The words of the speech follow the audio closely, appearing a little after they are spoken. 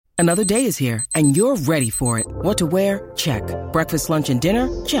Another day is here, and you're ready for it. What to wear? Check. Breakfast, lunch, and dinner?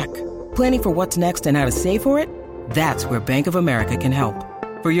 Check. Planning for what's next and how to save for it? That's where Bank of America can help.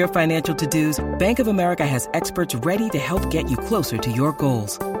 For your financial to-dos, Bank of America has experts ready to help get you closer to your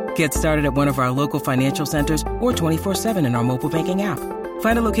goals. Get started at one of our local financial centers or 24/7 in our mobile banking app.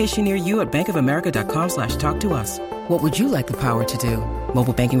 Find a location near you at bankofamerica.com/talktous. What would you like the power to do?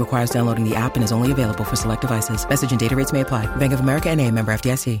 Mobile banking requires downloading the app and is only available for select devices. Message and data rates may apply. Bank of America N.A., member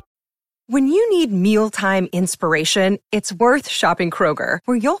FDIC. When you need mealtime inspiration, it's worth shopping Kroger,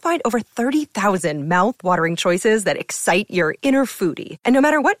 where you'll find over 30,000 mouth-watering choices that excite your inner foodie. And no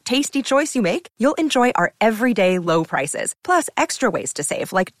matter what tasty choice you make, you'll enjoy our everyday low prices, plus extra ways to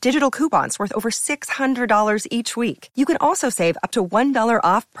save, like digital coupons worth over $600 each week. You can also save up to $1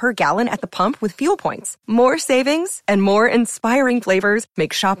 off per gallon at the pump with fuel points. More savings and more inspiring flavors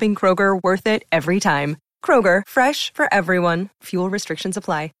make shopping Kroger worth it every time. Kroger, fresh for everyone. Fuel restrictions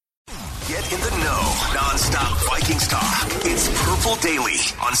apply. Get in the know. Non-stop Vikings talk. It's Purple Daily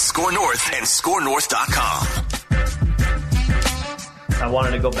on Score North and ScoreNorth.com. I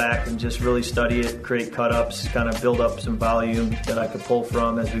wanted to go back and just really study it, create cut-ups, kind of build up some volume that I could pull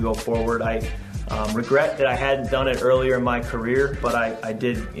from as we go forward. I regret that I hadn't done it earlier in my career, but I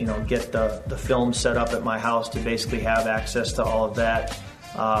did, get the film set up at my house to basically have access to all of that.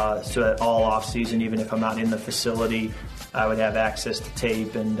 So that all off-season, even if I'm not in the facility, I would have access to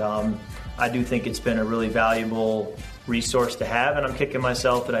tape, and I do think it's been a really valuable resource to have, and I'm kicking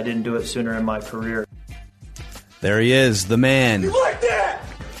myself that I didn't do it sooner in my career. There he is, the man. You like that?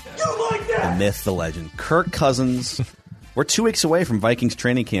 You like that? The myth, the legend. Kirk Cousins. We're 2 weeks away from Vikings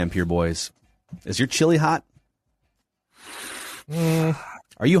training camp here, boys. Is your chili hot?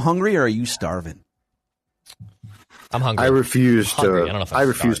 Are you hungry or are you starving? I'm hungry. I refuse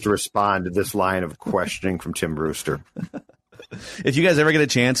to respond to this line of questioning from Tim Brewster. If you guys ever get a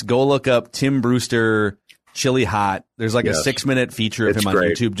chance, go look up Tim Brewster chili hot. There's like a 6-minute feature of him on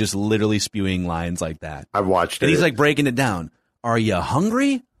YouTube just literally spewing lines like that. I've watched it. And he's like breaking it down. Are you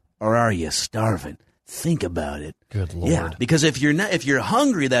hungry or are you starving? Think about it. Good Lord. Yeah, because if you're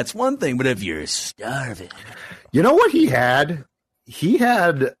hungry, that's one thing, but if you're starving. You know what he had? He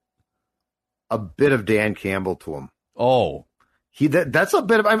had a bit of Dan Campbell to him. Oh. That's a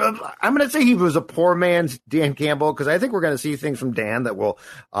bit of. I'm going to say he was a poor man's Dan Campbell, because I think we're going to see things from Dan that will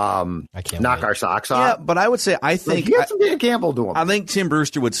knock our socks off. Yeah, but I would say he had some Dan Campbell to him. I think Tim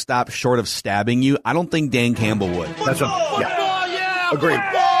Brewster would stop short of stabbing you. I don't think Dan Campbell would. Agreed.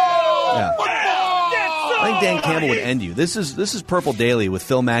 Yeah. I think Dan Campbell would end you. This is Purple Daily with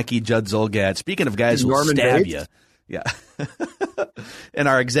Phil Mackey, Judd Zolgad. Speaking of guys who will stab you. Yeah. And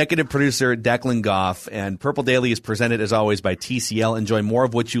our executive producer, Declan Goff. And Purple Daily is presented, as always, by TCL. Enjoy more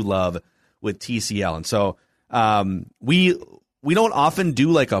of what you love with TCL. And so we don't often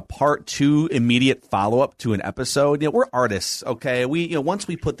do like a part 2 immediate follow-up to an episode. We're artists, okay? Once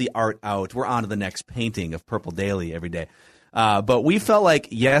we put the art out, we're on to the next painting of Purple Daily every day. But we felt like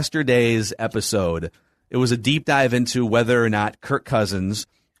yesterday's episode, it was a deep dive into whether or not Kirk Cousins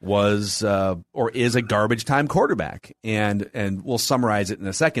was or is a garbage time quarterback, and we'll summarize it in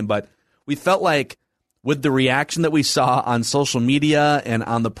a second. But we felt like with the reaction that we saw on social media and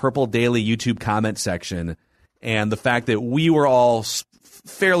on the Purple Daily YouTube comment section, and the fact that we were all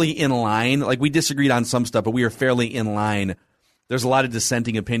fairly in line, like we disagreed on some stuff, but we were fairly in line. There's a lot of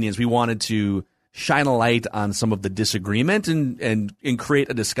dissenting opinions. We wanted to shine a light on some of the disagreement and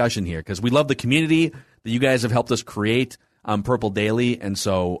create a discussion here, because we love the community that you guys have helped us create on Purple Daily. And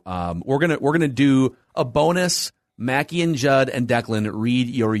so we're gonna do a bonus Mackie and Judd and Declan read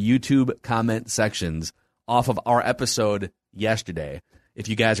your YouTube comment sections off of our episode yesterday, if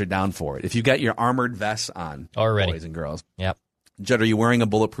you guys are down for it. If you got your armored vests on, already, boys and girls. Yep. Judd, are you wearing a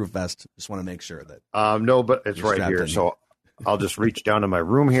bulletproof vest? Just want to make sure that. No, but it's right here. So I'll just reach down to my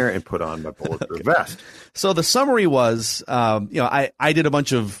room here and put on my bulletproof vest. So the summary was, I did a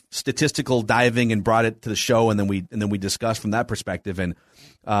bunch of statistical diving and brought it to the show, and then we discussed from that perspective. And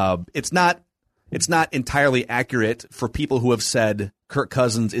it's not entirely accurate for people who have said Kirk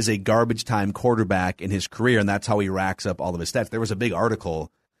Cousins is a garbage time quarterback in his career, and that's how he racks up all of his stats. There was a big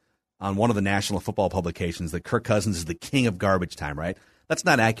article on one of the national football publications that Kirk Cousins is the king of garbage time, right? That's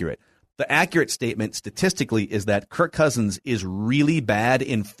not accurate. The accurate statement statistically is that Kirk Cousins is really bad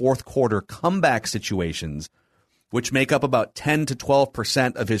in fourth quarter comeback situations, which make up about 10 to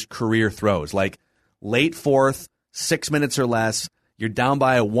 12% of his career throws. Like late fourth, 6 minutes or less, you're down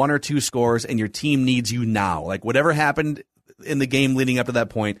by 1 or 2 scores and your team needs you now. Like whatever happened in the game leading up to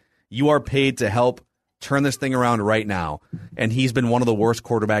that point, you are paid to help turn this thing around right now. And he's been one of the worst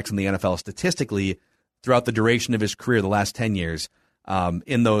quarterbacks in the NFL statistically throughout the duration of his career, the last 10 years.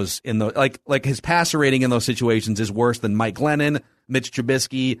 in those like his passer rating in those situations is worse than Mike Glennon, Mitch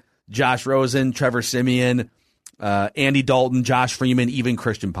Trubisky, Josh Rosen, Trevor Siemian, Andy Dalton, Josh Freeman, even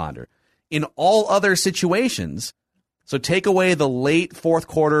Christian Ponder. In all other situations, so take away the late fourth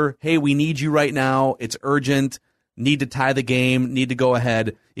quarter, hey, we need you right now, it's urgent, need to tie the game, need to go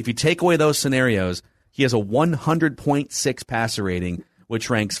ahead. If you take away those scenarios, he has a 100.6 passer rating, which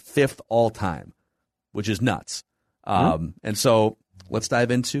ranks 5th all time, which is nuts. And so let's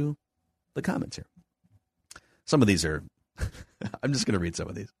dive into the comments here. Some of these are, I'm just going to read some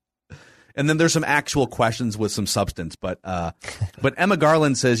of these. And then there's some actual questions with some substance. But Emma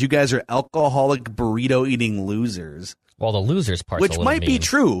Garland says, you guys are alcoholic burrito eating losers. Well, the losers part, which might be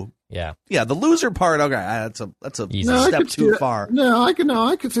true. Yeah. Yeah, the loser part, okay, that's a step too far. I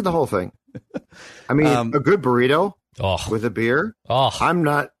can see the whole thing. I mean, a good burrito with a beer. I'm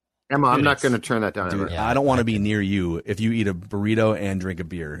not going to turn that down. Dude, I don't want to be near you if you eat a burrito and drink a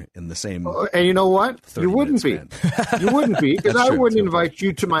beer in the same. And you know what? You wouldn't be. You wouldn't be, because I wouldn't invite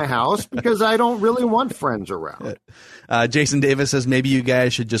you to my house because I don't really want friends around. Jason Davis says maybe you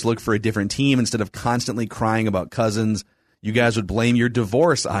guys should just look for a different team instead of constantly crying about Cousins. You guys would blame your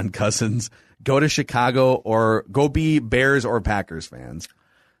divorce on Cousins. Go to Chicago or go be Bears or Packers fans.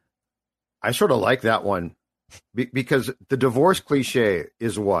 I sort of like that one. Because the divorce cliche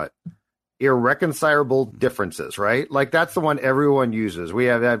is what? Irreconcilable differences, right? Like that's the one everyone uses. We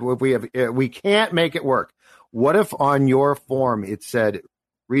can't make it work. What if on your form it said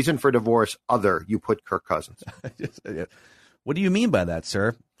reason for divorce other, you put Kirk Cousins? What do you mean by that,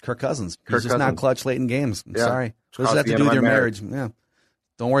 sir? Kirk Cousins. He's just not clutch late in games. I'm sorry. What does that have to do with your marriage? Yeah.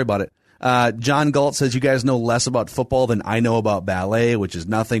 Don't worry about it. John Galt says, you guys know less about football than I know about ballet, which is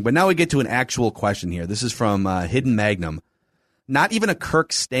nothing. But now we get to an actual question here. This is from Hidden Magnum. Not even a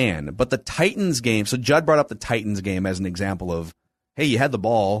Kirk stan, but the Titans game. So Judd brought up the Titans game as an example of, hey, you had the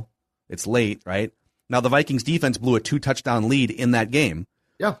ball. It's late, right? Now the Vikings defense blew a 2-touchdown lead in that game.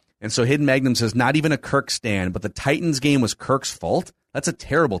 Yeah. And so Hidden Magnum says, not even a Kirk stan, but the Titans game was Kirk's fault? That's a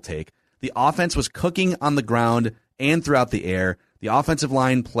terrible take. The offense was cooking on the ground and throughout the air. The offensive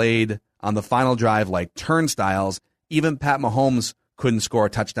line played on the final drive like turnstiles. Even Pat Mahomes couldn't score a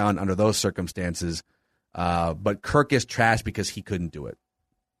touchdown under those circumstances. But Kirk is trash because he couldn't do it.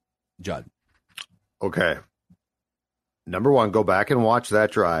 Judd. Okay. Number one, go back and watch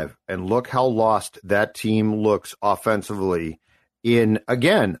that drive and look how lost that team looks offensively in,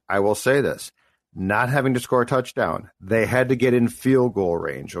 again, I will say this, not having to score a touchdown. They had to get in field goal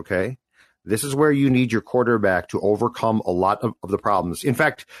range, okay? This is where you need your quarterback to overcome a lot of the problems. In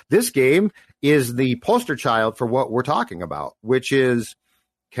fact, this game is the poster child for what we're talking about, which is,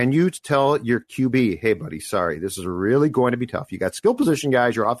 can you tell your QB, hey, buddy, sorry, this is really going to be tough. You got skill position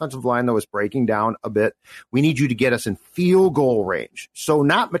guys. Your offensive line, though, is breaking down a bit. We need you to get us in field goal range. So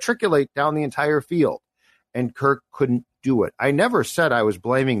not matriculate down the entire field. And Kirk couldn't do it. I never said I was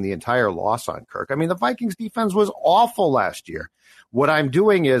blaming the entire loss on Kirk. I mean, the Vikings defense was awful last year. What I'm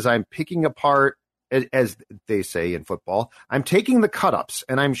doing is I'm picking apart, as they say in football, I'm taking the cut-ups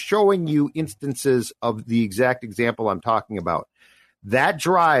and I'm showing you instances of the exact example I'm talking about. That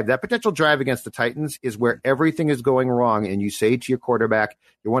drive, that potential drive against the Titans is where everything is going wrong. And you say to your quarterback,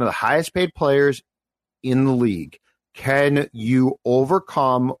 you're one of the highest paid players in the league. Can you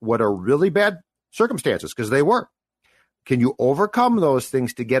overcome what are really bad circumstances? Because they were. Can you overcome those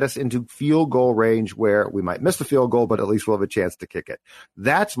things to get us into field goal range where we might miss the field goal, but at least we'll have a chance to kick it?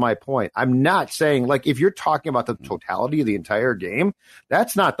 That's my point. I'm not saying, like, if you're talking about the totality of the entire game,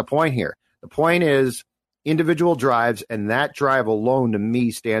 that's not the point here. The point is individual drives, and that drive alone to me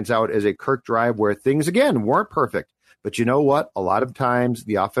stands out as a Kirk drive where things, again, weren't perfect. But you know what? A lot of times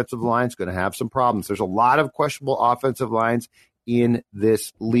the offensive line is going to have some problems. There's a lot of questionable offensive lines in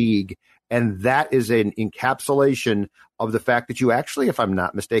this league. And that is an encapsulation of the fact that you actually, if I'm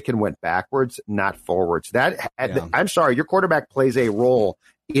not mistaken, went backwards, not forwards. I'm sorry, your quarterback plays a role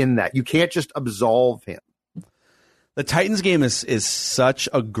in that. You can't just absolve him. The Titans game is such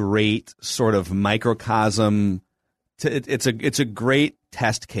a great sort of microcosm. It's a great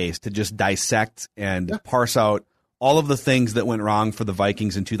test case to just dissect and parse out all of the things that went wrong for the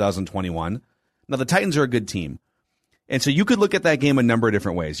Vikings in 2021. Now, the Titans are a good team. And so you could look at that game a number of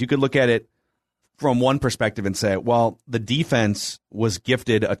different ways. You could look at it from one perspective and say, well, the defense was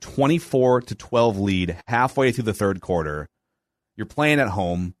gifted a 24-12 lead halfway through the third quarter. You're playing at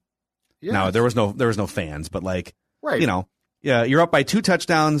home. Yes. Now, there was no fans, but like, right. You know, yeah, you're up by 2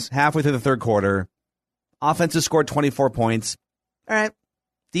 touchdowns halfway through the third quarter. Offense has scored 24 points. All right.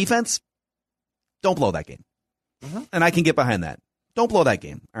 Defense, don't blow that game. Mm-hmm. And I can get behind that. Don't blow that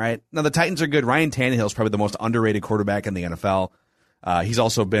game, all right? Now, the Titans are good. Ryan Tannehill is probably the most underrated quarterback in the NFL. He's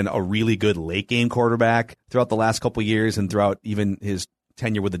also been a really good late game quarterback throughout the last couple of years and throughout even his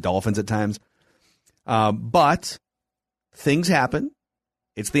tenure with the Dolphins at times. But things happen.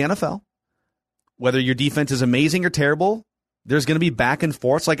 It's the NFL. Whether your defense is amazing or terrible, there's going to be back and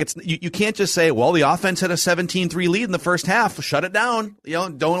forth. Like you can't just say, well, the offense had a 17-3 lead in the first half. Shut it down.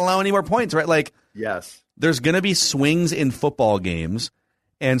 Don't allow any more points, right? Like, yes, there's going to be swings in football games.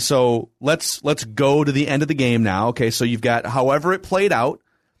 And so let's go to the end of the game now. Okay, so you've got, however it played out,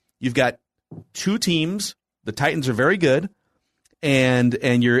 you've got two teams. The Titans are very good, and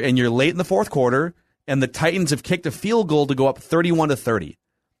you're late in the fourth quarter, and the Titans have kicked a field goal to go up 31-30.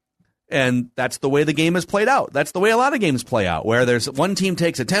 And that's the way the game has played out. That's the way a lot of games play out, where there's one team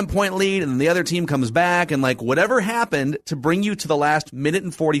takes a 10-point lead and the other team comes back, and like whatever happened to bring you to the last minute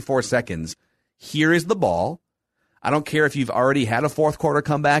and 44 seconds, here is the ball. I don't care if you've already had a fourth quarter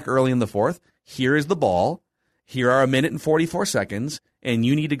comeback early in the fourth. Here is the ball. Here are a minute and 44 seconds, and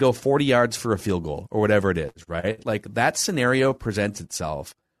you need to go 40 yards for a field goal or whatever it is, right? Like that scenario presents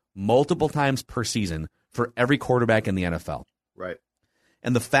itself multiple times per season for every quarterback in the NFL. Right.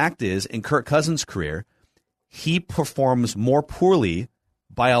 And the fact is, in Kirk Cousins' career, he performs more poorly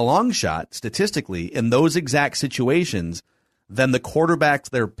by a long shot, statistically, in those exact situations than the quarterbacks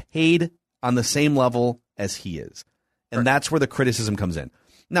that are paid on the same level as he is. And that's where the criticism comes in.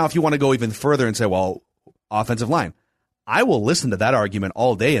 Now, if you want to go even further and say, well, offensive line, I will listen to that argument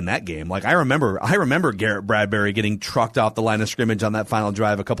all day in that game. Like I remember Garrett Bradbury getting trucked off the line of scrimmage on that final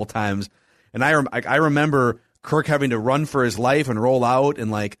drive a couple times. And I remember Kirk having to run for his life and roll out,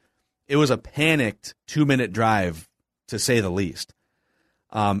 and like it was a panicked 2-minute drive, to say the least.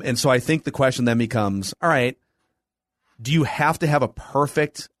 And so I think the question then becomes, all right, do you have to have a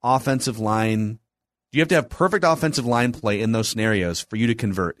perfect offensive line? Do you have to have perfect offensive line play in those scenarios for you to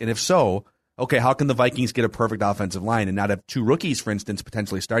convert? And if so, okay, how can the Vikings get a perfect offensive line and not have two rookies, for instance,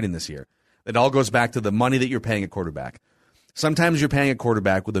 potentially starting this year? It all goes back to the money that you're paying a quarterback. Sometimes you're paying a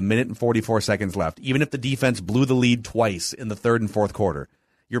quarterback with a minute and 44 seconds left, even if the defense blew the lead twice in the third and fourth quarter.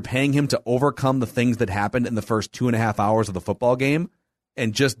 You're paying him to overcome the things that happened in the first 2.5 hours of the football game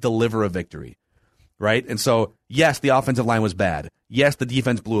and just deliver a victory, right? And so, yes, the offensive line was bad. Yes, the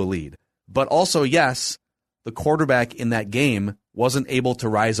defense blew a lead. But also, yes, the quarterback in that game wasn't able to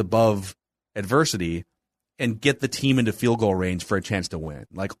rise above adversity and get the team into field goal range for a chance to win.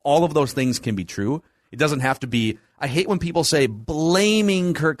 Like, all of those things can be true. It doesn't have to be. I hate when people say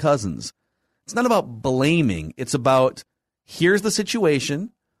blaming Kirk Cousins. It's not about blaming. It's about, here's the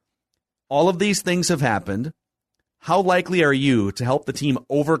situation. All of these things have happened. How likely are you to help the team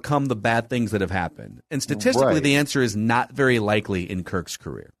overcome the bad things that have happened? And statistically, the answer is not very likely in Kirk's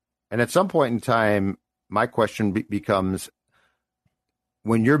career. And at some point in time, my question becomes,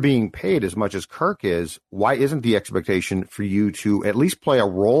 when you're being paid as much as Kirk is, why isn't the expectation for you to at least play a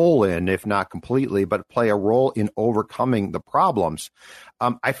role in, if not completely, but play a role in overcoming the problems?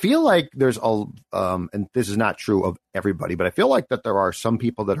 I feel like there's and this is not true of everybody, but I feel like that there are some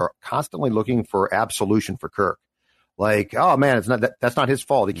people that are constantly looking for absolution for Kirk. Like, oh man, that's not his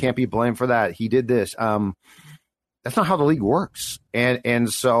fault. He can't be blamed for that. He did this. That's not how the league works.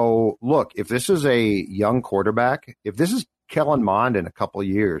 And so, look, if this is a young quarterback, if this is Kellen Mond in a couple of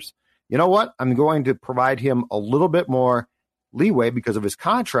years, you know what? I'm going to provide him a little bit more leeway because of his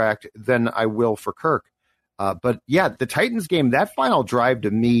contract than I will for Kirk. But yeah, the Titans game, that final drive to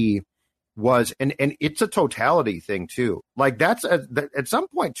me was, and it's a totality thing too. Like that's at some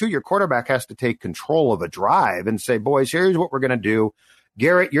point too, your quarterback has to take control of a drive and say, boys, here's what we're going to do.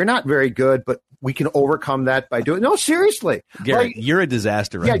 Garrett, you're not very good, but we can overcome that by doing. No, seriously, Garrett, you're a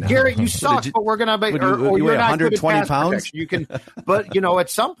disaster right now. Yeah, Garrett, you suck, but we're gonna make. Or you weigh 120 pounds. You can, but at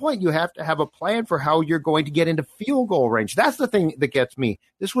some point you have to have a plan for how you're going to get into field goal range. That's the thing that gets me.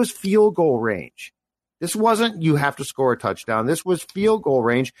 This was field goal range. This wasn't you have to score a touchdown. This was field goal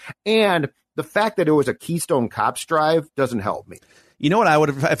range, and the fact that it was a Keystone Cops drive doesn't help me. You know what I would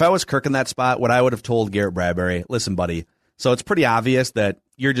have, if I was Kirk in that spot, what I would have told Garrett Bradbury, listen, buddy. So it's pretty obvious that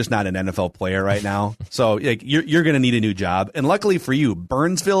you're just not an NFL player right now. So like, you're going to need a new job. And luckily for you,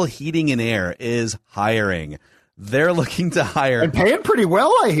 Burnsville Heating and Air is hiring. They're looking to hire. And paying pretty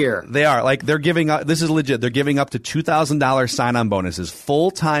well, I hear. They are. Like, they're giving up, this is legit, they're giving up to $2,000 sign-on bonuses,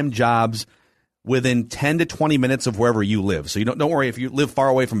 full-time jobs within 10 to 20 minutes of wherever you live. So you don't worry, if you live far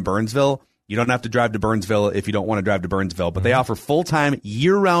away from Burnsville, you don't have to drive to Burnsville if you don't want to drive to Burnsville. But they offer full-time,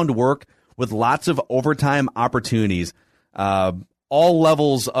 year-round work with lots of overtime opportunities. All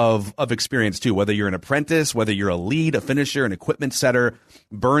levels of experience too, whether you're an apprentice, whether you're a lead, a finisher, an equipment setter.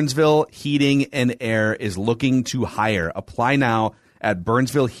 Burnsville Heating and Air is looking to hire. Apply now at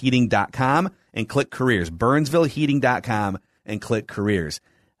burnsvilleheating.com and click careers. burnsvilleheating.com and click careers.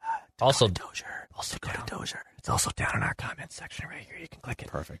 Also, Dozier. Also go to Dozier. It's also down in our comments section right here. You can click it.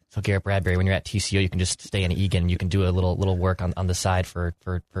 Perfect. So Garrett Bradbury, when you're at TCO, you can just stay in Egan. You can do a little work on the side for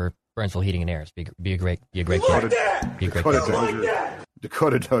Burnsville Heating and Air. Be a great kid. Be a great kid.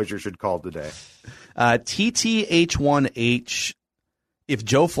 Dakota Dozier should call today. TTH1H. If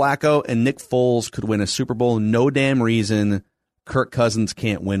Joe Flacco and Nick Foles could win a Super Bowl, no damn reason Kirk Cousins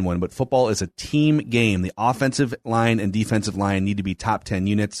can't win one. But football is a team game. The offensive line and defensive line need to be top 10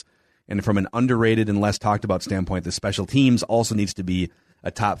 units. And from an underrated and less talked about standpoint, the special teams also needs to be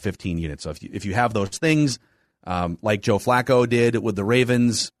a top 15 unit. So if you have those things, like Joe Flacco did with the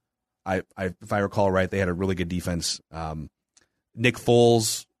Ravens, if I recall right, they had a really good defense. Nick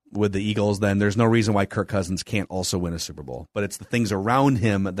Foles with the Eagles, then there's no reason why Kirk Cousins can't also win a Super Bowl. But it's the things around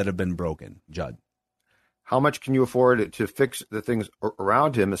him that have been broken. Judd. How much can you afford to fix the things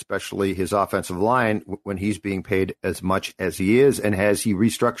around him, especially his offensive line, when he's being paid as much as he is? And has he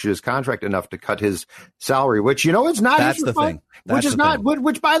restructured his contract enough to cut his salary? Which, it's not. That's the thing.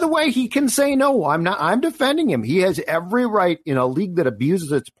 Which, by the way, he can say no. I'm defending him. He has every right in a league that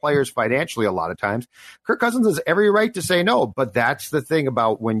abuses its players financially a lot of times. Kirk Cousins has every right to say no. But that's the thing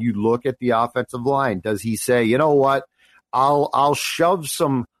about when you look at the offensive line. Does he say, you know what, I'll shove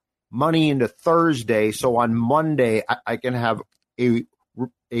some money into Thursday, so on Monday I can have a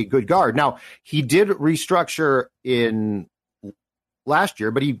good guard. Now, he did restructure in last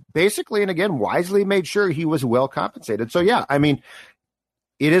year, but he basically, and again, wisely made sure he was well compensated. So, yeah, it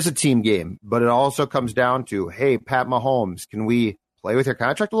is a team game, but it also comes down to, hey, Pat Mahomes, can we play with your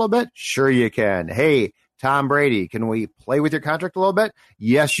contract a little bit? Sure you can. Hey, Tom Brady, can we play with your contract a little bit?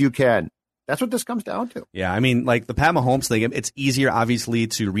 Yes, you can. That's what this comes down to. Yeah, like the Pat Mahomes thing, it's easier, obviously,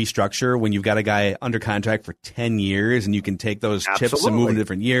 to restructure when you've got a guy under contract for 10 years and you can take those chips and move in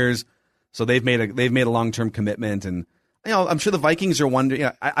different years. So they've made a long-term commitment. And, I'm sure the Vikings are wondering,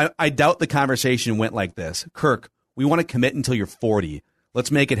 I doubt the conversation went like this. Kirk, we want to commit until you're 40.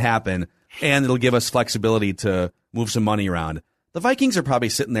 Let's make it happen. And it'll give us flexibility to move some money around. The Vikings are probably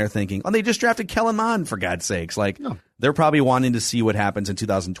sitting there thinking, they just drafted Kellen Mond, for God's sakes. They're probably wanting to see what happens in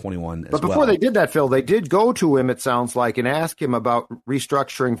 2021 But before they did that, Phil, they did go to him, it sounds like, and ask him about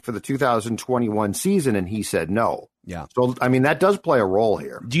restructuring for the 2021 season, and he said no. Yeah. So, that does play a role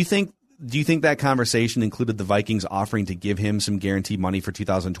here. Do you think that conversation included the Vikings offering to give him some guaranteed money for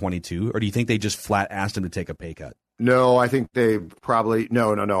 2022, or do you think they just flat asked him to take a pay cut? No, I think they probably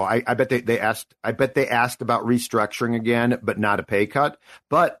no. I bet they asked. I bet they asked about restructuring again, but not a pay cut.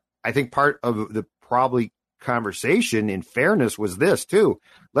 But I think part of the probably conversation, in fairness, was this too.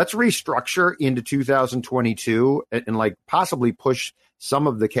 Let's restructure into 2022 and possibly push some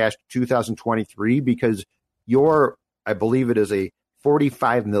of the cash to 2023 because I believe it is a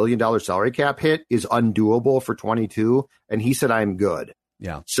 $45 million salary cap hit is undoable for 22. And he said, I'm good.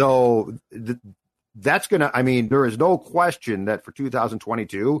 Yeah. So that's going to, there is no question that for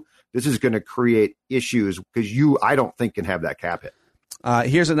 2022, this is going to create issues because I don't think can have that cap hit.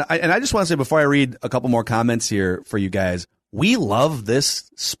 And I just want to say before I read a couple more comments here for you guys, we love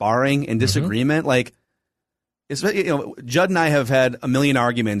this sparring and disagreement. Judd and I have had a million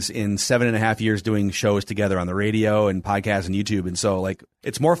arguments in 7.5 years doing shows together on the radio and podcasts and YouTube. And so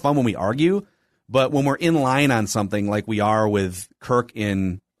it's more fun when we argue, but when we're in line on something like we are with Kirk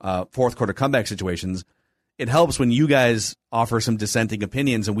in fourth quarter comeback situations, it helps when you guys offer some dissenting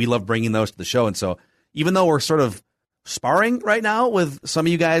opinions, and we love bringing those to the show. And so even though we're sort of sparring right now with some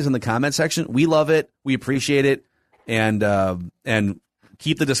of you guys in the comment section, we love it. We appreciate it. And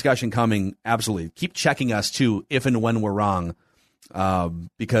keep the discussion coming. Absolutely. Keep checking us too, if and when we're wrong,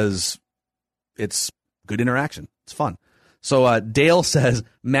 because it's good interaction. It's fun. So Dale says,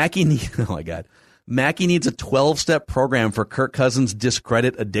 Mackey needs a 12-step program for Kirk Cousins'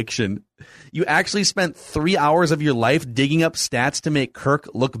 discredit addiction. You actually spent 3 hours of your life digging up stats to make Kirk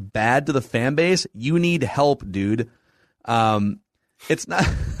look bad to the fan base. You need help, dude. It's not.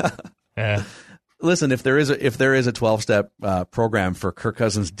 Listen, if there is a 12-step program for Kirk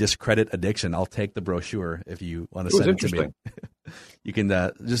Cousins' discredit addiction, I'll take the brochure if you want to send it to me. You can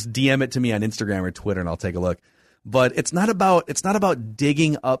just DM it to me on Instagram or Twitter, and I'll take a look. But it's not about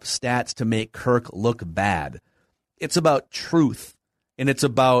digging up stats to make Kirk look bad. It's about truth, and it's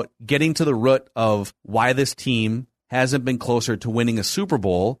about getting to the root of why this team hasn't been closer to winning a Super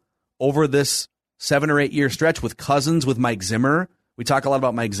Bowl over this 7 or 8 year stretch with Cousins, with Mike Zimmer. We talk a lot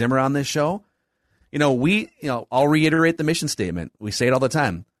about Mike Zimmer on this show. I'll reiterate the mission statement. We say it all the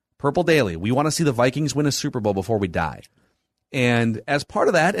time. Purple Daily. We want to see the Vikings win a Super Bowl before we die. And as part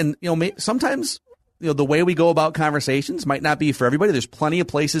of that, and sometimes the way we go about conversations might not be for everybody. There's plenty of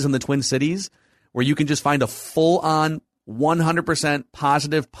places in the Twin Cities where you can just find a full-on 100%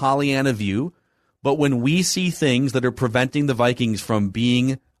 positive Pollyanna view, but when we see things that are preventing the Vikings from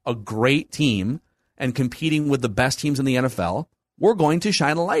being a great team and competing with the best teams in the NFL, we're going to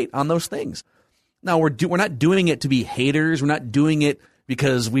shine a light on those things. Now, we're not doing it to be haters. We're not doing it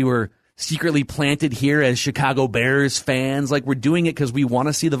because we were secretly planted here as Chicago Bears fans. Like, we're doing it because we want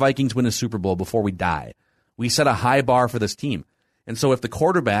to see the Vikings win a Super Bowl before we die. We set a high bar for this team. And so if the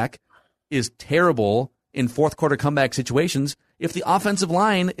quarterback is terrible in fourth quarter comeback situations, if the offensive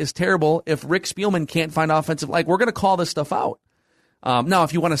line is terrible, if Rick Spielman can't find offensive, like, we're going to call this stuff out. Now,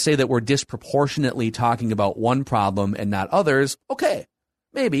 if you want to say that we're disproportionately talking about one problem and not others, okay,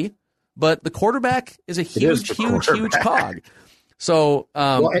 maybe. But the quarterback is a huge cog. So,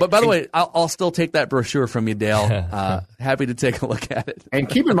 but by the way, I'll still take that brochure from you, Dale. Happy to take a look at it. And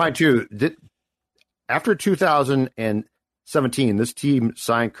keep in mind, too, after 2017, this team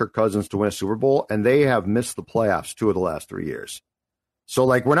signed Kirk Cousins to win a Super Bowl, and they have missed the playoffs 2 of the last 3 years. So,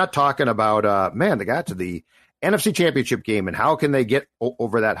 like, we're not talking about, they got to the NFC Championship game, and how can they get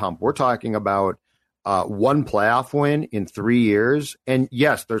over that hump? We're talking about one playoff win in 3 years. And,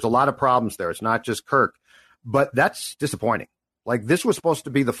 yes, there's a lot of problems there. It's not just Kirk, but that's disappointing. Like, this was supposed to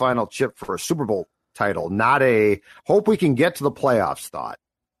be the final chip for a Super Bowl title, not a hope we can get to the playoffs thought.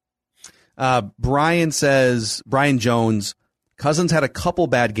 Brian Jones, Cousins had a couple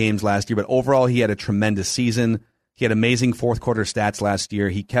bad games last year, but overall he had a tremendous season. He had amazing fourth quarter stats last year.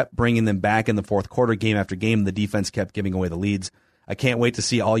 He kept bringing them back in the fourth quarter game after game. The defense kept giving away the leads. I can't wait to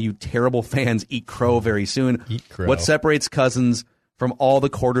see all you terrible fans eat crow very soon. Eat crow. What separates Cousins from all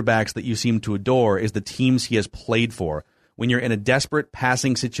the quarterbacks that you seem to adore is the teams he has played for. When you're in a desperate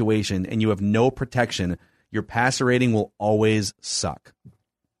passing situation and you have no protection, your passer rating will always suck.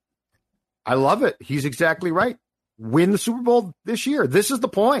 I love it. He's exactly right. Win the Super Bowl this year. This is the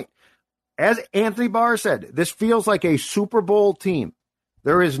point. As Anthony Barr said, this feels like a Super Bowl team.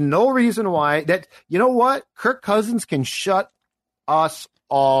 There is no reason why that, you know what? Kirk Cousins can shut us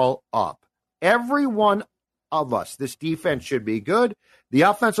all up. Every one of us. This defense should be good. The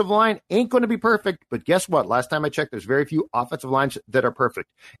offensive line ain't going to be perfect, but guess what? Last time I checked, there's very few offensive lines that are perfect.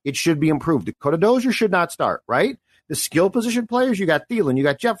 It should be improved. Dakota Dozier should not start, right? The skill position players, you got Thielen, you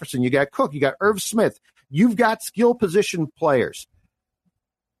got Jefferson, you got Cook, you got Irv Smith. You've got skill position players.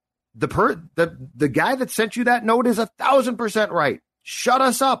 The guy that sent you that note is 1,000% right. Shut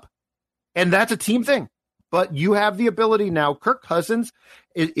us up. And that's a team thing. But you have the ability now. Kirk Cousins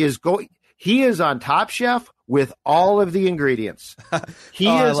is going. He is on Top Chef with all of the ingredients. He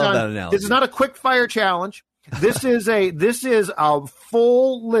is I love on. that analogy. This is not a quick fire challenge. This is a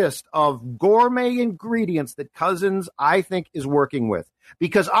full list of gourmet ingredients that Cousins, I think, is working with.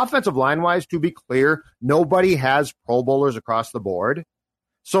 Because offensive line-wise, to be clear, nobody has Pro Bowlers across the board.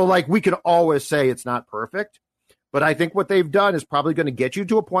 So, like, we can always say it's not perfect. But I think what they've done is probably going to get you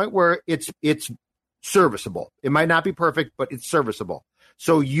to a point where it's serviceable. It might not be perfect, but it's serviceable.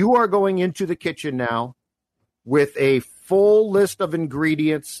 So you are going into the kitchen now with a full list of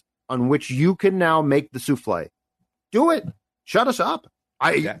ingredients on which you can now make the souffle. Do it. Shut us up.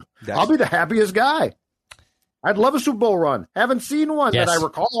 I'll be the happiest guy. I'd love a Super Bowl run. Haven't seen one that I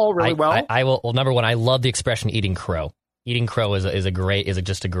recall really well. I will. Well, number one, I love the expression "eating crow." Eating crow is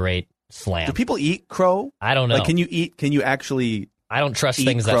just a great slam. Do people eat crow? I don't know. Like, can you actually? I don't trust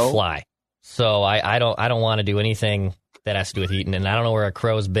things crow? that fly, so I don't want to do anything that has to do with eating. And I don't know where a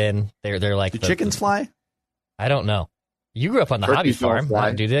crow's been. They're like, do chickens fly? I don't know. You grew up on the hobby farm.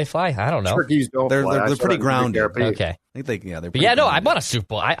 Do they fly? I don't know. Turkeys don't fly. They're pretty grounded. Okay. I think they're But pretty yeah, no, grounded. I want a Super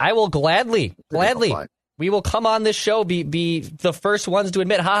Bowl. I will gladly. We will come on this show, be the first ones to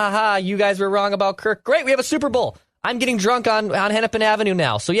admit, ha, you guys were wrong about Kirk. Great, we have a Super Bowl. I'm getting drunk on Hennepin Avenue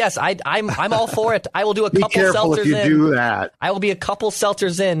now. So yes, I'm all for it. I will do a couple careful seltzers if you in. do that. I will be a couple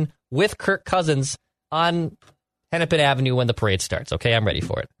seltzers in with Kirk Cousins on Hennepin Avenue when the parade starts. Okay, I'm ready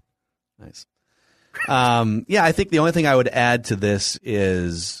for it. Nice. Yeah, I think the only thing I would add to this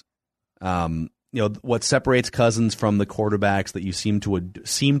is, what separates Cousins from the quarterbacks that you seem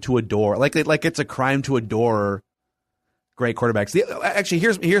to adore. Like it's a crime to adore great quarterbacks. Actually,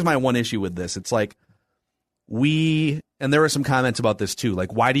 here's my one issue with this. It's like and there were some comments about this too.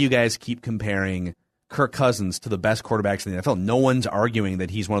 Like, why do you guys keep comparing Kirk Cousins to the best quarterbacks in the NFL? No one's arguing that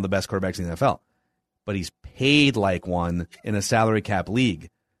he's one of the best quarterbacks in the NFL, but he's paid like one in a salary cap league.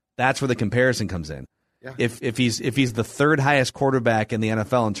 That's where the comparison comes in. Yeah. If he's the third highest quarterback in the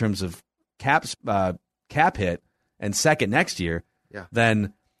NFL in terms of cap hit and second next year,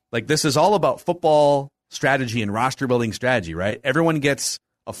 then like this is all about football strategy and roster building strategy, right? Everyone gets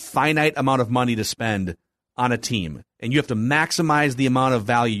a finite amount of money to spend on a team, and you have to maximize the amount of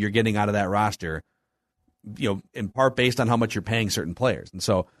value you're getting out of that roster. in part based on how much you're paying certain players. And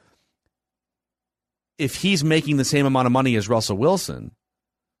so if he's making the same amount of money as Russell Wilson,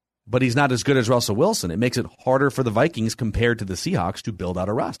 but he's not as good as Russell Wilson, it makes it harder for the Vikings compared to the Seahawks to build out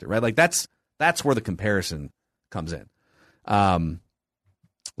a roster, right? Like that's where the comparison comes in.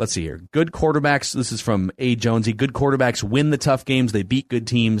 Let's see here. Good quarterbacks, this is from A. Jonesy. Good quarterbacks win the tough games. They beat good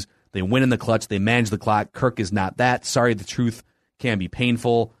teams. They win in the clutch. They manage the clock. Kirk is not that. Sorry, the truth can be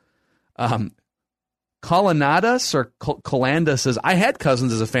painful. Colanadas or Colanda says, I had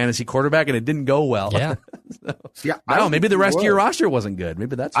Cousins as a fantasy quarterback and it didn't go well. Yeah. Yeah, I don't know. Maybe the rest of your roster wasn't good.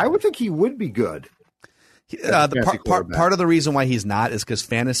 Maybe that's. I would think he would be good. Part of the reason why he's not is because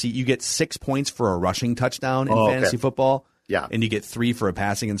fantasy, you get 6 points for a rushing touchdown in fantasy football. Yeah, and you get 3 for a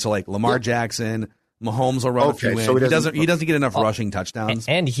passing. And so, like Lamar Jackson, Mahomes will run a few in. So he doesn't get enough rushing touchdowns.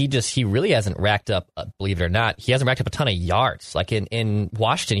 And he really hasn't racked up, believe it or not, he hasn't racked up a ton of yards. Like in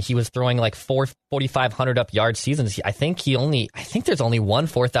Washington, he was throwing like 4,500 up yard seasons. I think there's only one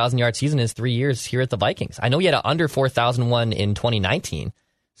 4,000 yard season in his 3 years here at the Vikings. I know he had an under 4,001 in 2019.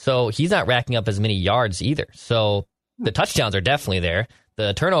 So he's not racking up as many yards either. So the touchdowns are definitely there.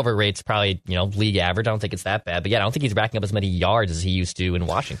 The turnover rate's probably, league average. I don't think it's that bad. But yeah, I don't think he's racking up as many yards as he used to in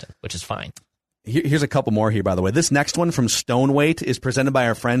Washington, which is fine. Here's a couple more here, by the way. This next one from Stoneweight is presented by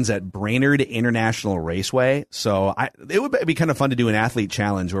our friends at Brainerd International Raceway. So it would be kind of fun to do an athlete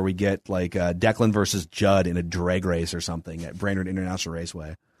challenge where we get like Declan versus Judd in a drag race or something at Brainerd International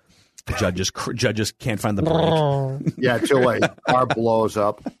Raceway. Judd just can't find the brake. Yeah, till like car blows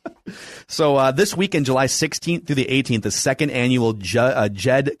up. So this weekend, July 16th through the 18th, the second annual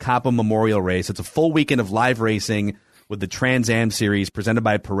Jed Coppa Memorial Race. It's a full weekend of live racing with the Trans Am Series presented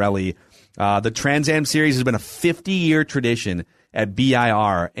by Pirelli. The Trans Am Series has been a 50-year tradition at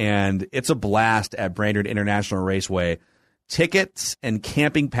BIR, and it's a blast at Brainerd International Raceway. Tickets and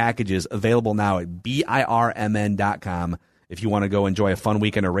camping packages available now at BIRMN.com. If you want to go enjoy a fun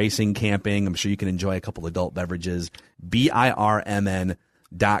weekend of racing, camping, I'm sure you can enjoy a couple adult beverages. BIRMN.com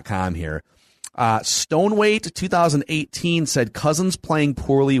here. Stoneweight 2018 said Cousins playing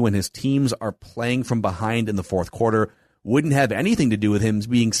poorly when his teams are playing from behind in the fourth quarter wouldn't have anything to do with him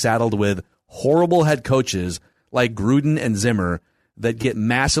being saddled with horrible head coaches like Gruden and Zimmer that get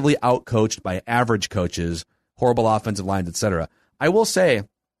massively outcoached by average coaches, horrible offensive lines, etc. I will say,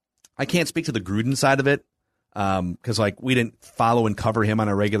 I can't speak to the Gruden side of it because we didn't follow and cover him on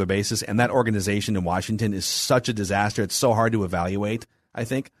a regular basis, and that organization in Washington is such a disaster. It's so hard to evaluate, I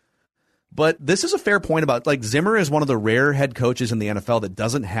think. But this is a fair point about Zimmer is one of the rare head coaches in the NFL that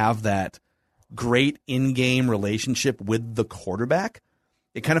doesn't have that great in-game relationship with the quarterback.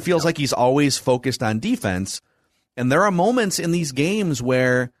 It kind of feels like he's always focused on defense. And there are moments in these games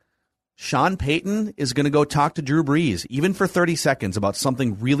where Sean Payton is going to go talk to Drew Brees, even for 30 seconds, about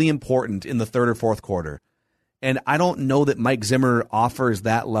something really important in the third or fourth quarter. And I don't know that Mike Zimmer offers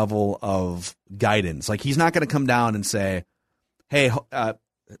that level of guidance. He's not going to come down and say, hey,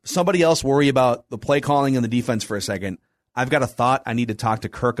 somebody else worry about the play calling and the defense for a second. I've got a thought I need to talk to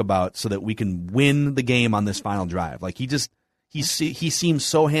Kirk about so that we can win the game on this final drive. He seems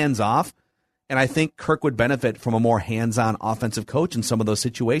so hands-off, and I think Kirk would benefit from a more hands-on offensive coach in some of those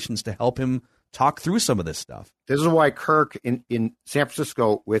situations to help him talk through some of this stuff. This is why Kirk in San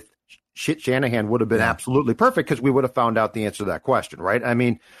Francisco with Shanahan would have been absolutely perfect, because we would have found out the answer to that question, right? I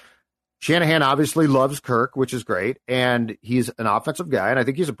mean, Shanahan obviously loves Kirk, which is great, and he's an offensive guy, and I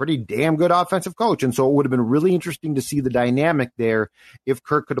think he's a pretty damn good offensive coach, and so it would have been really interesting to see the dynamic there if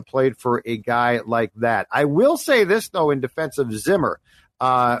Kirk could have played for a guy like that. I will say this, though, in defense of Zimmer,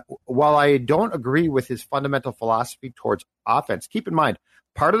 while I don't agree with his fundamental philosophy towards offense, keep in mind,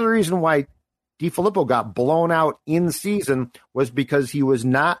 part of the reason why DeFilippo got blown out in season was because he was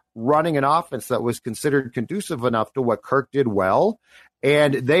not running an offense that was considered conducive enough to what Kirk did well.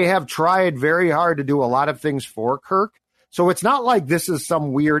 And they have tried very hard to do a lot of things for Kirk. So it's not like this is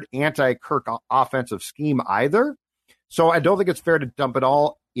some weird anti-Kirk offensive scheme either. So I don't think it's fair to dump it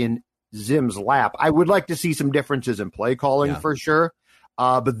all in Zim's lap. I would like to see some differences in play calling for sure.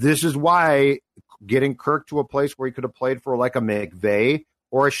 But this is why getting Kirk to a place where he could have played for like a McVay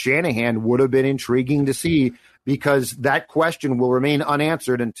or a Shanahan would have been intriguing to see, because that question will remain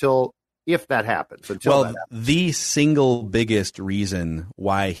unanswered if that happens. The single biggest reason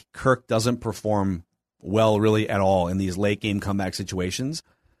why Kirk doesn't perform well really at all in these late game comeback situations,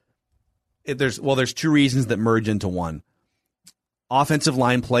 there's two reasons that merge into one. Offensive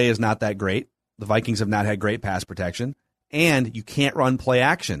line play is not that great. The Vikings have not had great pass protection, and you can't run play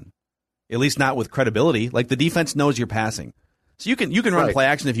action, at least not with credibility. The defense knows you're passing. So you can run play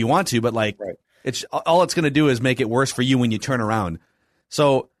action if you want to, but it's all it's going to do is make it worse for you when you turn around.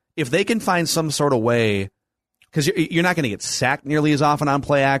 So if they can find some sort of way, because you're not going to get sacked nearly as often on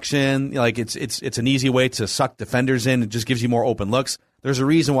play action. Like it's an easy way to suck defenders in. It just gives you more open looks. There's a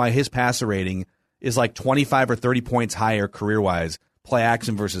reason why his passer rating is like 25 or 30 points higher career-wise, play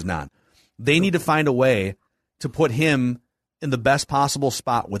action versus non. They need to find a way to put him in the best possible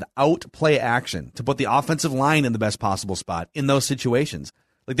spot without play action, to put the offensive line in the best possible spot in those situations.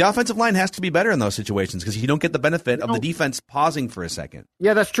 Like the offensive line has to be better in those situations because you don't get the benefit of the defense pausing for a second.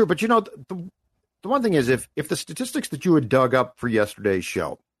 Yeah, that's true. But the one thing is if the statistics that you had dug up for yesterday's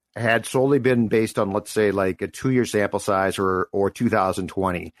show had solely been based on, let's say, like a 2-year sample size or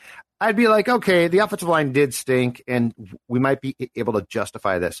 2020, I'd be like, okay, the offensive line did stink and we might be able to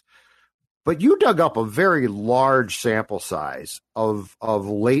justify this. But you dug up a very large sample size of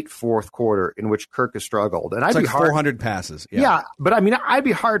late fourth quarter in which Kirk has struggled. And I'd be 400 passes. Yeah, but I mean, I'd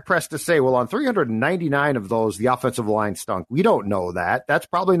be hard-pressed to say, well, on 399 of those, the offensive line stunk. We don't know that. That's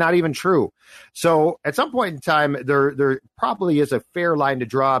probably not even true. So at some point in time, there probably is a fair line to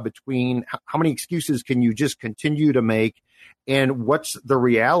draw between how many excuses can you just continue to make and what's the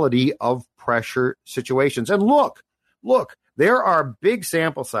reality of pressure situations. And look, there are big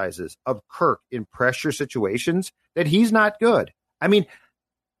sample sizes of Kirk in pressure situations that he's not good. I mean,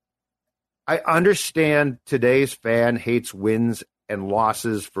 I understand today's fan hates wins and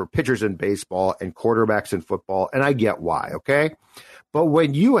losses for pitchers in baseball and quarterbacks in football, and I get why, okay? But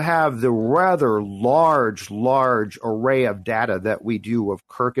when you have the rather large array of data that we do of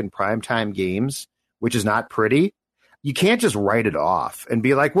Kirk in primetime games, which is not pretty, you can't just write it off and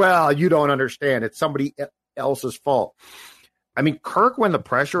be like, well, you don't understand. It's somebody else's fault. I mean, Kirk, when the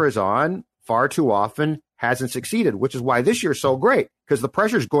pressure is on, far too often hasn't succeeded, which is why this year's so great, because the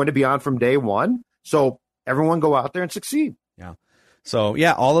pressure is going to be on from day one. So everyone go out there and succeed. Yeah. So,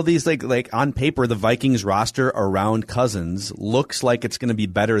 yeah, all of these, like on paper, the Vikings roster around Cousins looks like it's going to be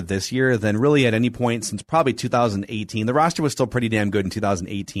better this year than really at any point since probably 2018. The roster was still pretty damn good in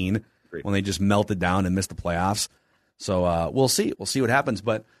 2018 when they just melted down and missed the playoffs. So we'll see. We'll see what happens.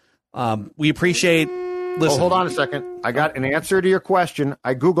 But we appreciate... Listen. Hold on a second. I got an answer to your question.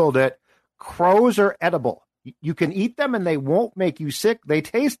 I Googled it. Crows are edible. You can eat them and they won't make you sick. They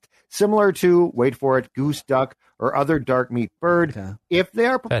taste similar to, wait for it, goose, duck, or other dark meat bird. Okay. If they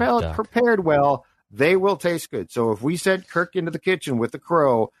are prepared well, they will taste good. So if we sent Kirk into the kitchen with the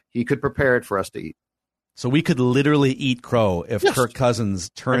crow, he could prepare it for us to eat. So we could literally eat crow if Kirk Cousins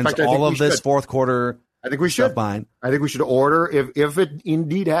turns all of this fourth quarter. I think we should. I think we should order, if it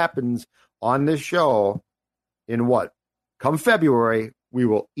indeed happens on this show, come February, we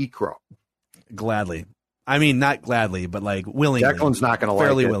will eat crow. Gladly. I mean, not gladly, but like willingly. Declan's not going to like it.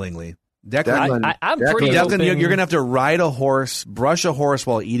 Fairly willingly. I'm pretty Declan, open. You're going to have to ride a horse, brush a horse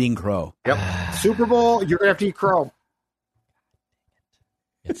while eating crow. Yep. Super Bowl, you're going to have to eat crow.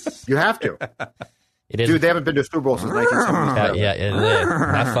 You have to. It is. Dude, they haven't been to a Super Bowl since 1970. Yeah, it is.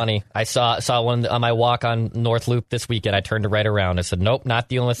 Not funny. I saw one on my walk on North Loop this weekend. I turned right around. I said, nope, not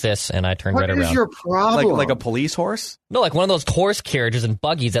dealing with this, and I turned right around. What is your problem? Like a police horse? No, like one of those horse carriages and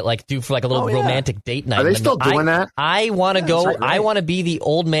buggies that like do for like a little romantic date night. Are they still doing that? I want to go. Right. I want to be the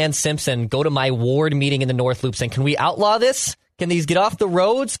old man Simpson. Go to my ward meeting in the North Loop, saying, "Can we outlaw this? Can these get off the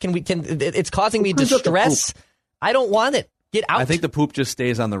roads? It's causing me distress. I don't want it. Get out." I think the poop just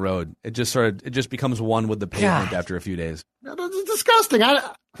stays on the road. It just becomes one with the pavement after a few days. No, that's disgusting.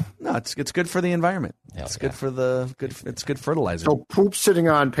 No, it's good for the environment. It's good for it's good fertilizer. So poop sitting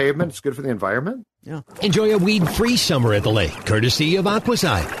on pavement is good for the environment? Yeah. Enjoy a weed-free summer at the lake, courtesy of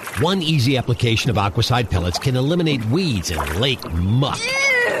Aquacide. One easy application of Aquacide pellets can eliminate weeds and lake muck.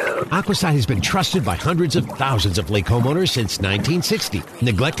 Aquacide has been trusted by hundreds of thousands of lake homeowners since 1960.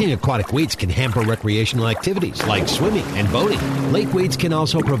 Neglecting aquatic weeds can hamper recreational activities like swimming and boating. Lake weeds can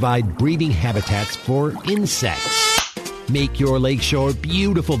also provide breeding habitats for insects. Make your lakeshore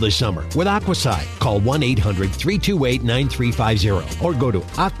beautiful this summer with Aquacide. Call 1-800-328-9350 or go to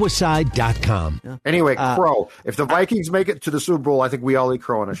aquacide.com. Yeah. Anyway, crow. If the Vikings make it to the Super Bowl, I think we all eat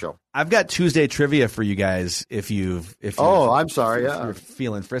crow on a show. I've got Tuesday trivia for you guys if I'm sorry. Yeah. You're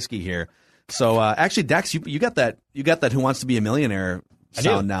feeling frisky here. So actually, Dex, you got that Who Wants to Be a Millionaire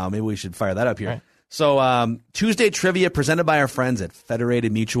sound now. Maybe we should fire that up here. Right. So Tuesday trivia presented by our friends at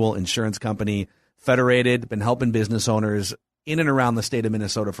Federated Mutual Insurance Company. Federated, been helping business owners in and around the state of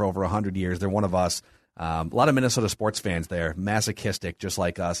Minnesota for over 100 years. They're one of us. A lot of Minnesota sports fans there, masochistic, just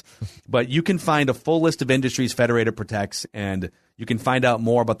like us. But you can find a full list of industries Federated protects, and you can find out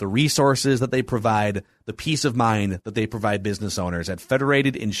more about the resources that they provide, the peace of mind that they provide business owners at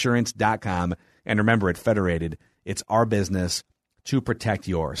federatedinsurance.com. And remember, at Federated, it's our business to protect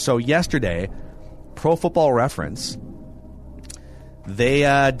yours. So yesterday, Pro Football Reference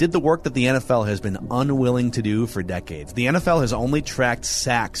They did the work that the NFL has been unwilling to do for decades. The NFL has only tracked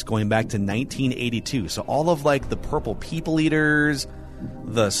sacks going back to 1982. So all of like the Purple People Eaters,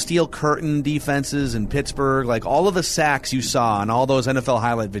 the Steel Curtain defenses in Pittsburgh, like all of the sacks you saw on all those NFL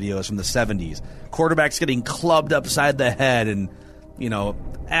highlight videos from the 70s, quarterbacks getting clubbed upside the head and,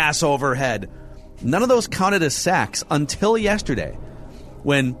 ass overhead. None of those counted as sacks until yesterday,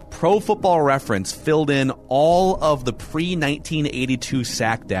 when Pro Football Reference filled in all of the pre-1982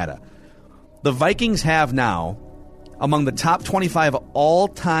 sack data. The Vikings have now, among the top 25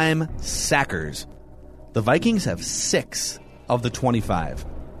 all-time sackers, the Vikings have 6 of the 25.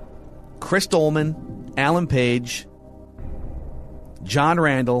 Chris Dolman, Alan Page, John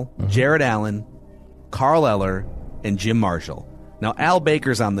Randall, Jared Allen, Carl Eller, and Jim Marshall. Now, Al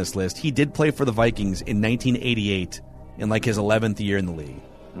Baker's on this list. He did play for the Vikings in 1988 in like his 11th year in the league.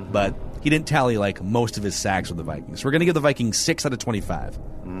 But he didn't tally like most of his sacks with the Vikings. We're going to give the Vikings 6 out of 25.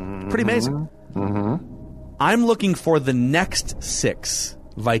 Pretty amazing. I'm looking for the next 6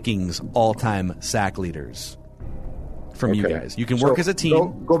 Vikings all-time sack leaders from you guys. You can work as a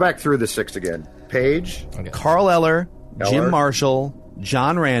team. Go back through the 6 again. Page. Okay. Carl Eller, Jim Marshall,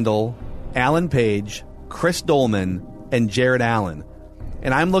 John Randall, Alan Page, Chris Dolman, and Jared Allen.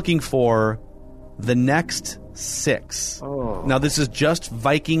 And I'm looking for the next 6. Oh. Now, this is just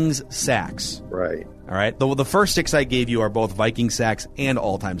Vikings sacks. Right. All right. The first 6 I gave you are both Viking sacks and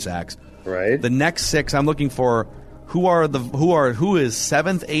all-time sacks. Right. The next 6 I'm looking for who is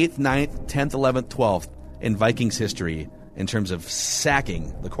 7th, 8th, 9th, 10th, 11th, 12th in Vikings history in terms of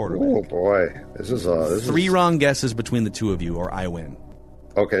sacking the quarterback. Oh boy, this is 3 wrong guesses between the two of you, or I win.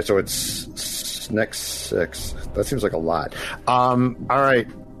 Okay, so it's next 6. That seems like a lot. All right,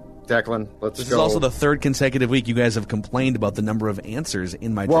 Declan, let's go. This is also the 3rd consecutive week you guys have complained about the number of answers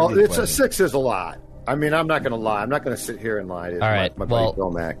in my trivia question. Well, 6 is a lot. I mean, I'm not going to lie. I'm not going to sit here and lie to all right. my buddy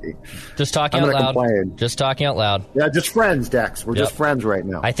Bill Mackey. Just talking out loud. Complain. Just talking out loud. Yeah, just friends, Dex. We're just friends right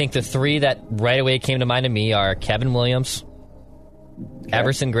now. I think the 3 that right away came to mind to me are Kevin Williams,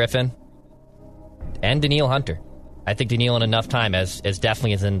 Everson Griffin, and Daniil Hunter. I think Daniil in enough time as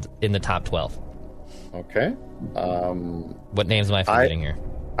definitely is in the top 12. Okay. What names am I forgetting here?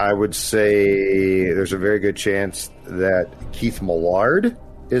 I would say there's a very good chance that Keith Millard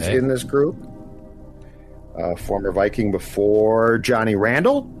is in this group. Former Viking before Johnny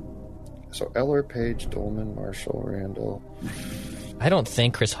Randall. So Eller, Page, Dolman, Marshall, Randall. I don't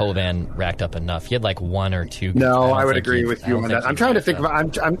think Chris Hovan racked up enough. He had like 1 or 2. No, I would agree with you on that. I'm trying to think of.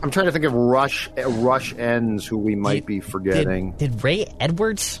 I'm trying to think of rush ends who we might be forgetting. Did Ray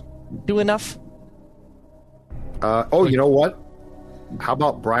Edwards do enough? You know what? How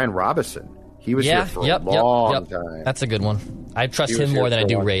about Brian Robinson? He was here for a long time. That's a good one. I trust him more than I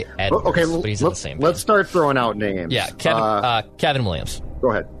do Ray Edwards. Okay, but he's in the same. Let's start throwing out names. Yeah, Kevin Williams.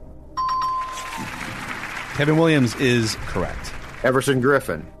 Go ahead. Kevin Williams is correct. Everson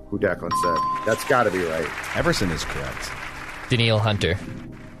Griffin, who Declan said. That's got to be right. Everson is correct. Daniil Hunter.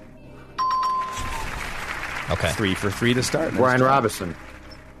 Okay. 3 for 3 to start. Brian Robinson.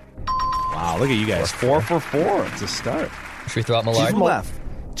 Wow, look at you guys. 4 for 4 to start. Should we throw out Millard? 2 left.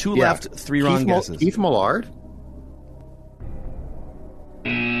 2 left, 3 wrong guesses. Keith Millard.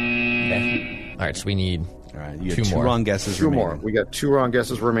 Okay. All right, so we need you 2 have 2 more. wrong guesses Two remaining. more. We got 2 wrong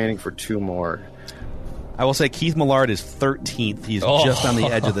guesses remaining for 2 more. I will say Keith Millard is 13th. He's just on the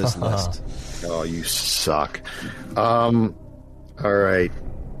edge of this list. Oh, you suck. All right.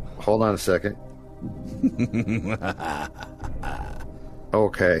 Hold on a second.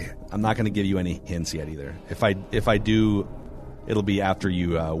 Okay. I'm not going to give you any hints yet either. If I do, it'll be after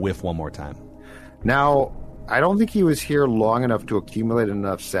you whiff one more time. Now, I don't think he was here long enough to accumulate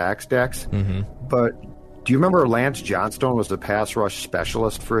enough sacks, Dex. But do you remember Lance Johnstone was the pass rush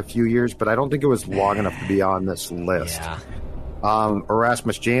specialist for a few years? But I don't think it was long enough to be on this list. Yeah.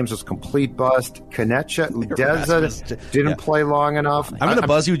 Erasmus James was complete bust. Kanecha Udeza didn't play long enough. I'm going to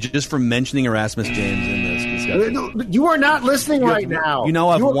buzz you just for mentioning Erasmus James in this discussion. You are not listening right now. You know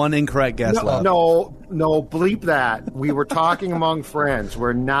I have one incorrect guess left. No, bleep that. We were talking among friends.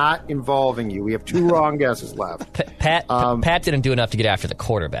 We're not involving you. We have 2 wrong guesses left. Pat didn't do enough to get after the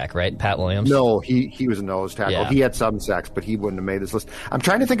quarterback, right? Pat Williams? No, he was a nose tackle. Yeah. He had some sacks, but he wouldn't have made this list. I'm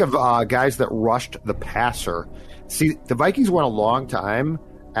trying to think of guys that rushed the passer. See, the Vikings went a long time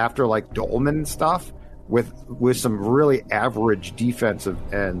after like Dolman and stuff with some really average defensive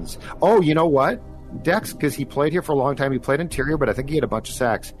ends. Oh, you know what? Dex, because he played here for a long time. He played interior, but I think he had a bunch of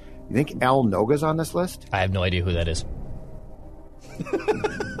sacks. You think Al Noga's on this list? I have no idea who that is.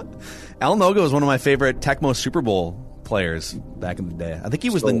 Al Noga was one of my favorite Tecmo Super Bowl players back in the day. I think he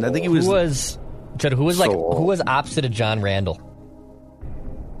was who was opposite of John Randall?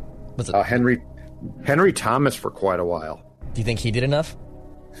 Was it? Henry Thomas for quite a while. Do you think he did enough?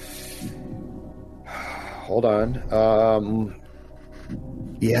 Hold on.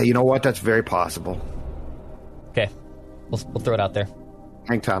 Yeah, you know what? That's very possible. Okay, we'll throw it out there.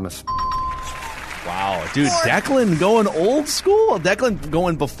 Hank Thomas. Wow, dude, Declan going old school. Declan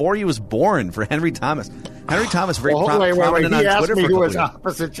going before he was born for Henry Thomas. Henry Thomas very prominent on Twitter. He asked me who was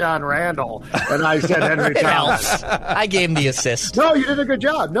opposite John Randall, and I said Henry Thomas. I gave him the assist. No, you did a good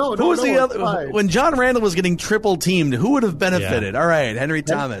job. Who was the other? When John Randall was getting triple teamed, who would have benefited? All right, Henry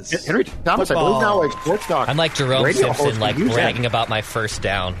Thomas. Henry Thomas, I believe now like sports talk. I'm like Jerome Simpson, like bragging about my first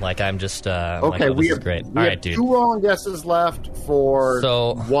down. Like I'm just okay. Like, this is great. All right, dude. 2 wrong guesses left for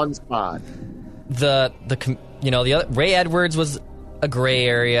 1 spot. The other Ray Edwards was a gray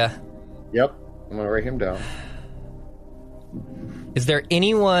area. Yep, I'm gonna write him down. Is there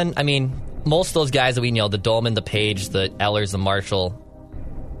anyone? I mean, most of those guys that we know, the Dolman, the Page, the Ellers, the Marshall.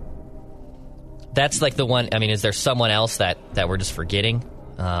 That's like the one. I mean, is there someone else that we're just forgetting?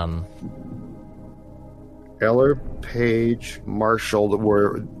 Eller, Page, Marshall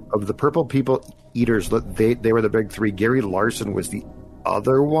were of the Purple People Eaters. They were the big 3. Gary Larson was the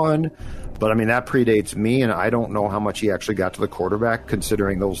other one. But, I mean, that predates me, and I don't know how much he actually got to the quarterback,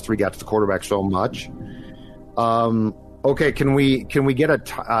 considering those 3 got to the quarterback so much. Okay, can we get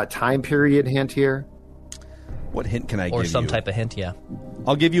a time period hint here? What hint can I give you? Or some type of hint, yeah.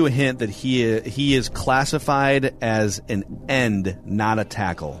 I'll give you a hint that he is classified as an end, not a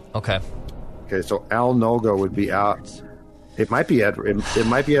tackle. Okay. Okay, so Al Noga would be out. It might be Edwards. It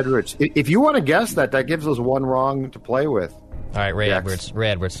might be Edwards. If you want to guess that gives us 1 wrong to play with. All right, Ray Edwards. Ray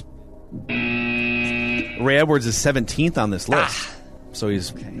Edwards is 17th on this list, so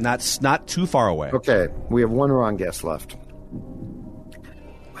he's not too far away. Okay, we have 1 wrong guess left.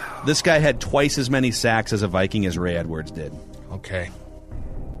 This guy had twice as many sacks as a Viking as Ray Edwards did. Okay.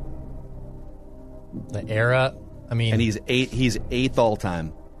 The era, I mean, and he's 8th all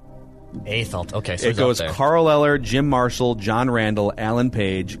time. 8th all. Okay, so it goes Carl Eller, Jim Marshall, John Randall, Alan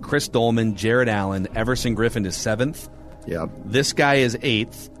Page, Chris Dolman, Jared Allen, Everson Griffin is 7th. Yep. This guy is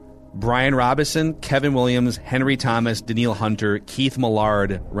 8th. Brian Robinson, Kevin Williams, Henry Thomas, Daniil Hunter, Keith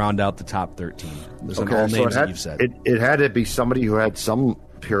Millard round out the top 13. Those are all names that you've said. It had to be somebody who had some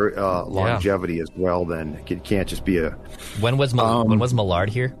longevity as well. Then it can't just be a. When was Millard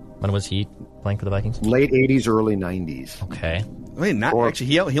here? When was he playing for the Vikings? Late 80s, early 90s. Okay. I mean, actually.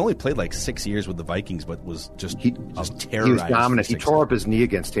 He only played like 6 years with the Vikings, but was just terrorized. He was dominant. He tore up his knee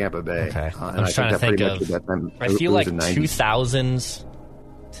against Tampa Bay. Okay, I'm trying to think of. I feel like 2000s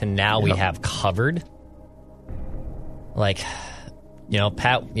to now we have covered. Like,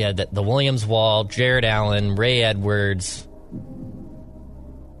 Pat. Yeah, the Williams Wall, Jared Allen, Ray Edwards,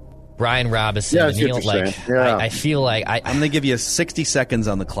 Brian Robinson. Yeah, I feel like I'm going to give you 60 seconds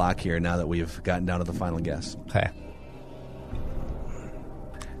on the clock here now that we've gotten down to the final guess. Okay.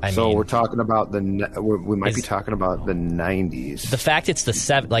 We're talking about we might be talking about the 90s. The fact it's the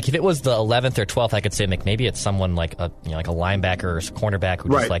 7th, like if it was the 11th or 12th, I could say maybe it's someone like a linebacker or a cornerback who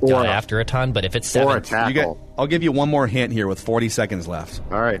just got after a ton. But if it's 7th, or a tackle. I'll give you one more hint here with 40 seconds left.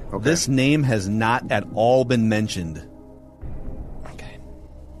 All right. Okay. This name has not at all been mentioned. Okay.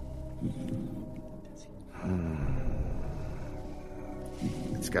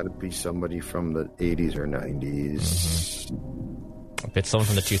 It's got to be somebody from the 80s or 90s. Mm-hmm. If it's someone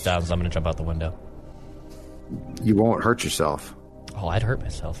from the 2000s, I'm going to jump out the window. You won't hurt yourself. Oh, I'd hurt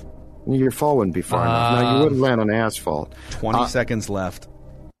myself. Your fall wouldn't be far enough. No, you wouldn't land on asphalt. 20 seconds left.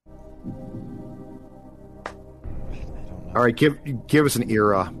 All right, give us an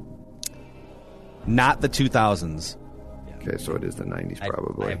era. Not the 2000s. Okay, so it is the 90s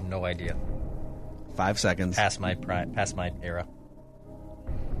probably. I have no idea. 5 seconds. Past my era.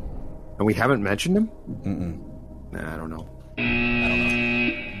 And we haven't mentioned him? Mm-mm. Nah, I don't know.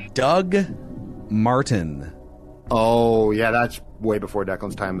 Doug Martin. Oh, yeah, that's way before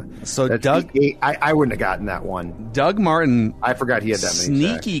Declan's time. So that's Doug... I wouldn't have gotten that one. Doug Martin... I forgot he had that many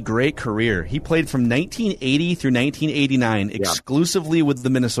sneaky sacks. Great career. He played from 1980 through 1989 exclusively with the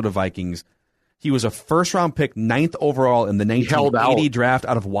Minnesota Vikings. He was a first-round pick, 9th overall in the 1980 draft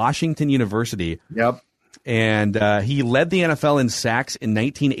out of Washington University. Yep. And he led the NFL in sacks in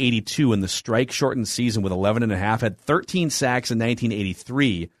 1982 in the strike-shortened season with 11.5. Had 13 sacks in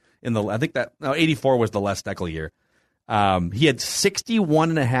 1983. 84 was the Les Steckel year. He had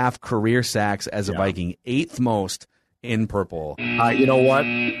 61.5 career sacks as a Viking, 8th most in purple. You know what?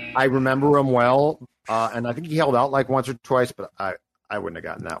 I remember him well, and I think he held out like once or twice, but I wouldn't have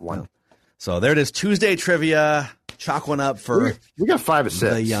gotten that one. No. So there it is, Tuesday trivia. Chalk one up for we got 5 or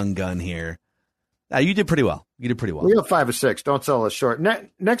 6. The young gun here. You did pretty well. You did pretty well. We have 5 or 6. Don't sell us short.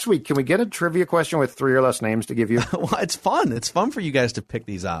 Next week, can we get a trivia question with 3 or less names to give you? Well, it's fun. It's fun for you guys to pick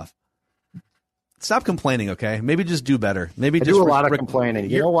these off. Stop complaining, okay? Maybe just do better. Maybe I just do a lot of complaining.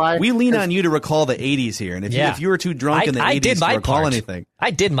 You know why? We lean on you to recall the 80s here, and if you were too drunk in the 80s to recall anything.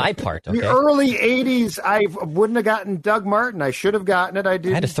 I did my part, okay? The early 80s, I wouldn't have gotten Doug Martin. I should have gotten it. I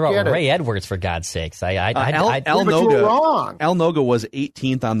didn't. I had to throw out Ray Edwards, for God's sakes. Al Noga was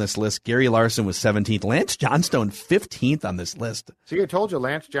 18th on this list. Gary Larson was 17th. Lance Johnstone, 15th on this list. See, I told you,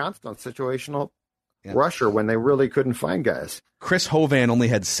 Lance Johnstone, situational rusher when they really couldn't find guys. Chris Hovan only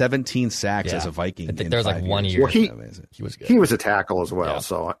had 17 sacks as a Viking. I think there was like 1 year. Well, he was good. He was a tackle as well. Yeah.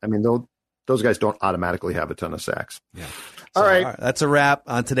 So, I mean, those guys don't automatically have a ton of sacks. Yeah. All right. That's a wrap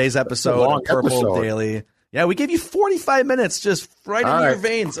on today's episode of Purple Daily. Yeah, we gave you 45 minutes just right into your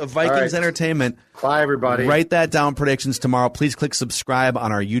veins of Vikings entertainment. Bye, everybody. Write that down. Predictions tomorrow. Please click subscribe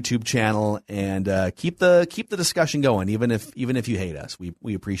on our YouTube channel and keep the discussion going. Even if you hate us,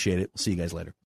 we appreciate it. We'll see you guys later.